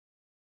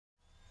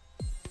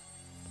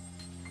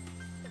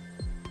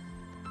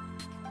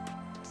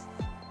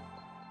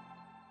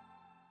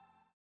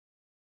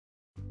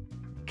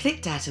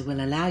ClicData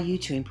will allow you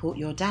to import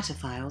your data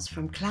files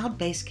from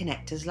cloud-based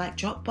connectors like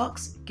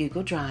Dropbox,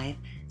 Google Drive,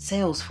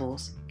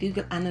 Salesforce,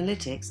 Google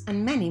Analytics,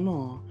 and many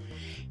more.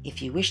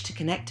 If you wish to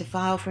connect a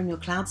file from your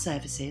cloud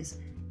services,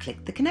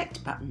 click the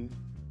Connect button.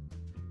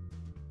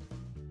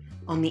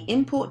 On the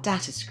Import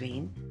Data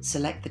screen,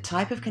 select the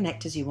type of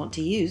connectors you want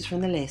to use from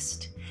the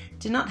list.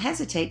 Do not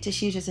hesitate to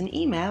shoot us an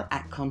email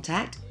at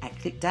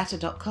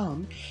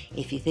contact@clicdata.com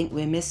if you think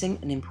we're missing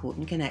an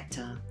important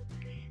connector.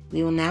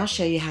 We will now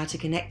show you how to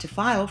connect a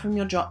file from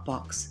your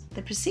Dropbox.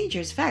 The procedure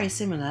is very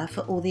similar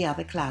for all the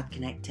other cloud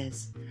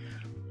connectors.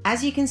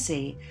 As you can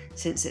see,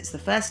 since it's the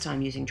first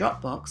time using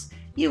Dropbox,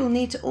 you will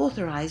need to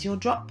authorize your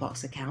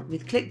Dropbox account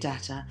with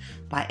ClicData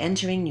by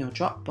entering your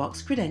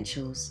Dropbox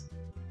credentials.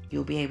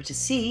 You'll be able to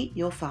see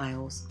your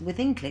files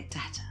within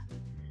ClicData.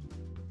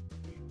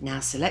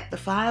 Now select the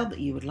file that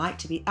you would like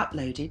to be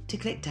uploaded to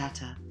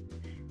ClicData.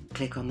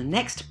 Click on the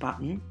Next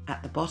button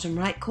at the bottom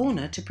right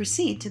corner to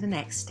proceed to the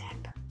next step.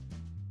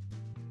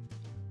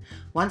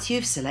 Once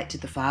you've selected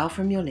the file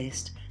from your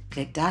list,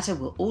 ClicData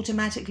will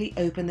automatically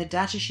open the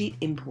datasheet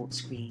import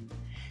screen.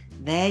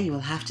 There you will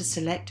have to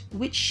select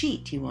which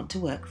sheet you want to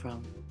work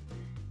from.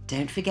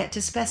 Don't forget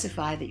to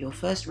specify that your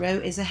first row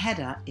is a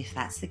header if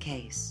that's the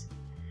case.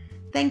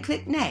 Then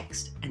click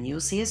Next and you'll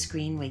see a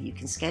screen where you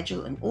can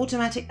schedule an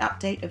automatic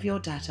update of your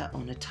data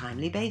on a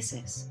timely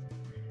basis.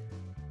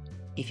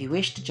 If you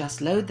wish to just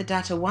load the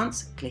data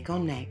once, click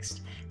on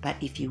Next, but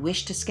if you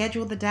wish to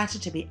schedule the data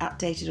to be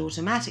updated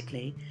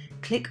automatically,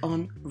 click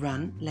on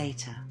Run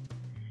Later.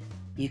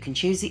 You can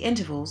choose the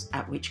intervals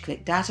at which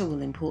ClicData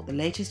will import the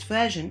latest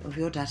version of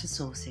your data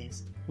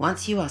sources.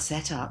 Once you are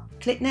set up,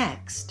 click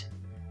Next.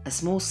 A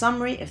small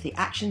summary of the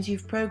actions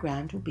you've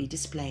programmed will be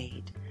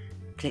displayed.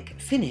 Click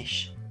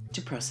Finish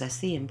to process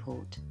the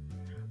import.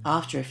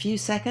 After a few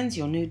seconds,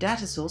 your new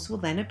data source will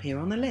then appear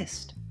on the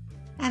list.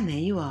 And there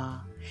you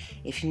are.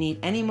 If you need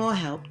any more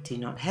help, do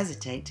not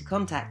hesitate to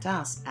contact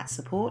us at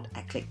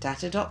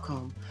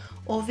support@clicdata.com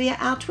or via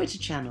our Twitter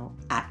channel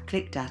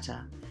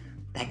 @ClicData.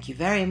 Thank you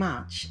very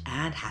much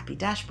and happy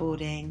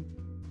dashboarding!